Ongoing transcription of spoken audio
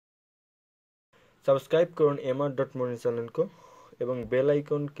Subscribe করুন mr.moni চ্যানেলকে এবং বেল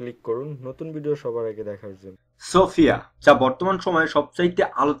আইকন ক্লিক করুন নতুন ভিডিও সবার আগে দেখার জন্য। সোফিয়া, যা বর্তমান সময়ে সবচাইতে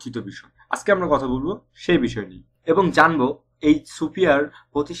আলোচিত বিষয়, আজকে আমরা কথা বলবো সেই বিষয় নিয়ে এবং জানবো এই সুফিয়ার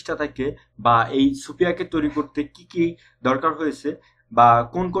প্রতিষ্ঠাতাকে বা এই সুফিয়াকে তৈরি করতে কি কি দরকার হয়েছে বা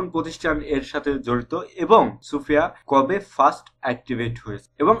কোন কোন প্রতিষ্ঠান এর সাথে জড়িত এবং সুফিয়া কবে ফার্স্ট অ্যাক্টিভেট হয়েছে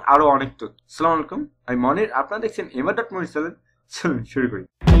এবং আরো অনেক তথ্য। আসসালামু আলাইকুম, আমি মনির, আপনারা দেখছেন mr.moni চ্যানেল। চলুন শুরু করি।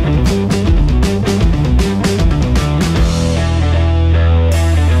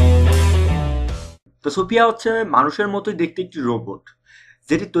 তো সোফিয়া হচ্ছে মানুষের মতোই দেখতে একটি রোবট,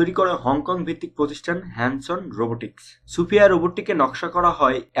 যেটি তৈরি করে হংকং ভিত্তিক প্রতিষ্ঠান হ্যানসন রোবোটিক্স। সোফিয়া রোবটটিকে নকশা করা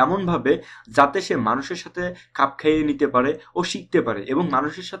হয় এমনভাবে যাতে সে মানুষের সাথে খাপ খাইয়ে নিতে পারে ও শিখতে পারে এবং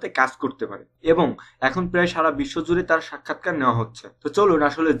মানুষের সাথে কাজ করতে পারে, এবং এখন প্রায় সারা বিশ্ব জুড়ে তার সাক্ষাৎকার নেওয়া হচ্ছে। তো চলুন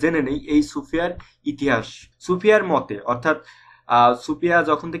আসলে জেনে নেই এই সোফিয়ার ইতিহাস। সোফিয়ার মতে, অর্থাৎ সুপিয়া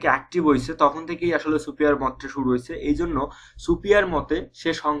যখন থেকে অ্যাক্টিভ হয়েছে তখন থেকেই আসলে সুপিয়ার মতটা শুরু হয়েছে। এই জন্য সুপিয়ার মতে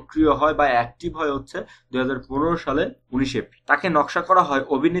সে সক্রিয় হয় বা অ্যাক্টিভ হয় হচ্ছে 2015 সালে 19 এপ্রিল। তাকে নকশা করা হয়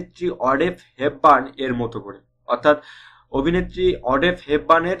অভিনেত্রী অডেফ হেপবার্ন এর মতো করে, অর্থাৎ অভিনেত্রী অডেফ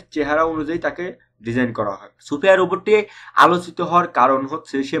হেপবার্নের চেহারা অনুযায়ী তাকে ডিজাইন করা হয়। সুপিয়া রোবটটি আলোচিত হওয়ার কারণ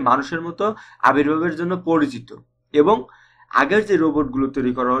হচ্ছে সে মানুষের মতো আবির্ভাবের জন্য পরিচিত এবং আগের যে রোবটগুলো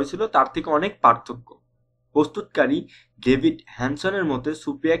তৈরি করা হয়েছিল তার থেকে অনেক পার্থক্য। প্রস্তুতকারী ডেভিড হ্যানসনের মতে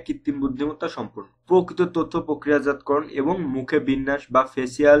সুফিয়া কৃত্রিম বুদ্ধিমত্তা সম্পন্ন, প্রকৃত তথ্য প্রক্রিয়াজাতকরণ এবং মুখে বিন্যাস বা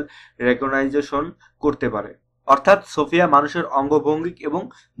ফেসিয়াল রেকগনাইজেশন করতে পারে, অর্থাৎ সোফিয়া মানুষের অঙ্গভঙ্গি এবং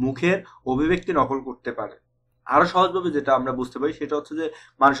মুখের অভিব্যক্তি নকল করতে পারে। আরো সহজভাবে যেটা আমরা বুঝতে পারি সেটা হচ্ছে যে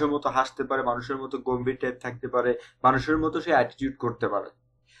মানুষের মতো হাসতে পারে, মানুষের মতো গম্ভীর টাইপ থাকতে পারে, মানুষের মতো সে অ্যাটিটিউড করতে পারে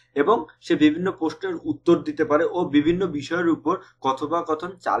এবং সে বিভিন্ন প্রশ্নের উত্তর দিতে পারে ও বিভিন্ন বিষয়ের উপর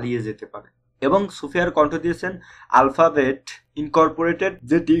কথোপকথন চালিয়ে যেতে পারে। এবং সুফিয়ার কণ্ঠ দিয়েছেন আলফাবেট ইনকর্পোরেটেড,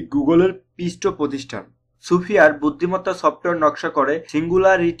 যেটি গুগলের পৃষ্ঠ প্রতিষ্ঠান। সুফিয়ার বুদ্ধিমত্তা সফটওয়্যার নকশা করে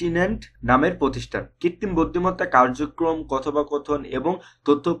সিঙ্গুলারিটিনেন্ট নামের প্রতিষ্ঠান। কৃত্রিম বুদ্ধিমত্তা কার্যক্রম, কথোপকথন এবং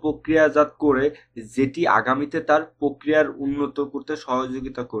তথ্য প্রক্রিয়াজাত করে, যেটি আগামীতে তার প্রক্রিয়ার উন্নত করতে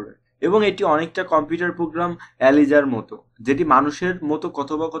সহযোগিতা করে। এবং এটি অনেকটা কম্পিউটার প্রোগ্রাম অ্যালিজার মতো, যেটি মানুষের মতো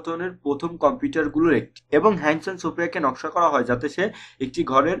কথোপকথনের প্রথম কম্পিউটারগুলোর একটি। এবং হ্যানসন সোফিয়াকে নকশা করা হয় যাতে সে একটি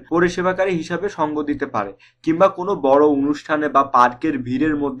ঘরের পরিষেবাকারী হিসাবে সঙ্গ দিতে পারে কিংবা কোনো বড় অনুষ্ঠানে বা পার্কের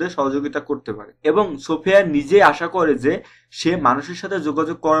ভিড়ের মধ্যে সহযোগিতা করতে পারে। এবং সোফিয়া নিজে আশা করে যে সে মানুষের সাথে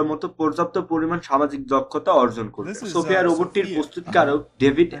যোগাযোগ করার মতো পর্যাপ্ত পরিমাণ সামাজিক দক্ষতা অর্জন করবে। সোফিয়া রোবটটির প্রস্তুতকারক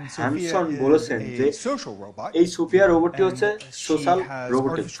ডেভিড হ্যানসন বলেছেন যে এই সোফিয়া রোবটটি হচ্ছে সোশ্যাল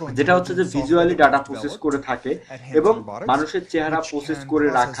রোবটিক, যেটা হচ্ছে যে ভিজুয়ালি ডাটা প্রসেস করে থাকে এবং মানুষের চেহারা প্রসেস করে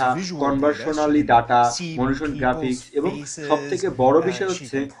রাখা, কনভার্সনালি ডাটা, মোশন গ্রাফিক্স এবং সবথেকে বড় বিষয়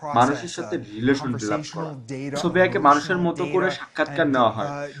হচ্ছে মানুষের সাথে রিলেশন ডেভেলপ করা। সোফিয়াকে মানুষের মতো করে সাক্ষাৎকার নেওয়া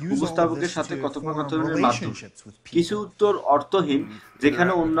হয় উপস্থাপকের সাথে কথোপকথনের মাধ্যমে। কিছু উত্তর অর্থহীন,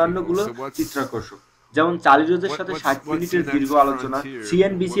 যেখানে অন্যান্যগুলো চিত্রাকর্ষক, যেমন চালিরোজের সাথে 60 মিনিটের দীর্ঘ আলোচনা।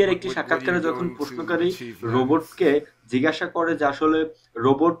 সিএনবিসি এর একটি সাক্ষাৎকারে যখন প্রশ্নকারী রোবটকে জিজ্ঞাসা করে যে আসলে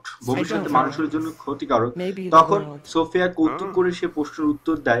রোবট ভবিষ্যতে মানুষের জন্য ক্ষতিকারক, তখন সোফিয়া কৌতুক করে সে প্রশ্নের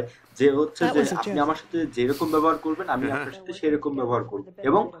উত্তর দেয় যে হচ্ছে যে আপনি আমার সাথে যেরকম ব্যবহার করবেন আমি আপনার সাথে সেরকম ব্যবহার করব।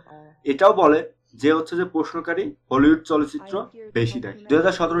 এবং এটাও বলে যে হচ্ছে যে প্রশ্নকারী হলিউড চলচ্চিত্র বেশি দেখে।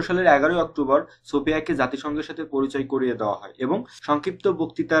 2017 সালের 11 অক্টোবর সোফিয়াকে জাতিসংঘের সাথে পরিচয় করিয়ে দেওয়া হয় এবং সংক্ষিপ্ত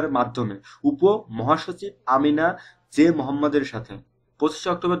বক্তৃতার মাধ্যমে উপ মহাসচিব আমিনা জে মোহাম্মদের সাথে 25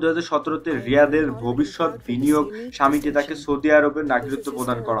 অক্টোবর 2017-তে রিয়াদের ভবিষ্যৎ বিনিয়োগ সামিটে তাকে সৌদি আরবের নাগরিকত্ব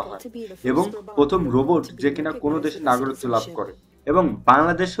প্রদান করা হয় এবং প্রথম রোবট যে কিনা কোনো দেশের নাগরিকত্ব লাভ করে। এবং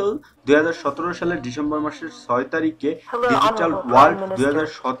বাংলাদেশেও 2017 সালের ডিসেম্বর মাসের 6 তারিখে ডিজিটাল ওয়ার্ল্ড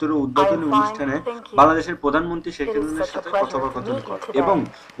 2017 উদ্বোধনী অনুষ্ঠানে বাংলাদেশের প্রধানমন্ত্রী শেখ হাসিনার সাথে কথোপকথন করে এবং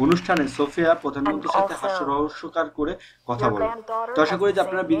অনুষ্ঠানে সোফিয়া প্রধানমন্ত্রীর সাথে হাস্যরহস্যকার করে কথা বলে। তো আশা করি যে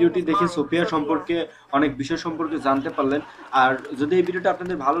আপনারা ভিডিওটি দেখে সোফিয়া সম্পর্কে অনেক বিষয় সম্পর্কে জানতে পারলেন। আর যদি এই ভিডিওটা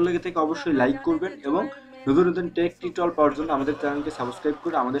আপনাদের ভালো লেগে থাকে অবশ্যই লাইক করবেন এবং নতুন নতুন টেক টিউটোরিয়াল পাওয়ার জন্য আমাদের চ্যানেলকে সাবস্ক্রাইব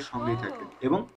করে আমাদের সঙ্গেই থাকবেন এবং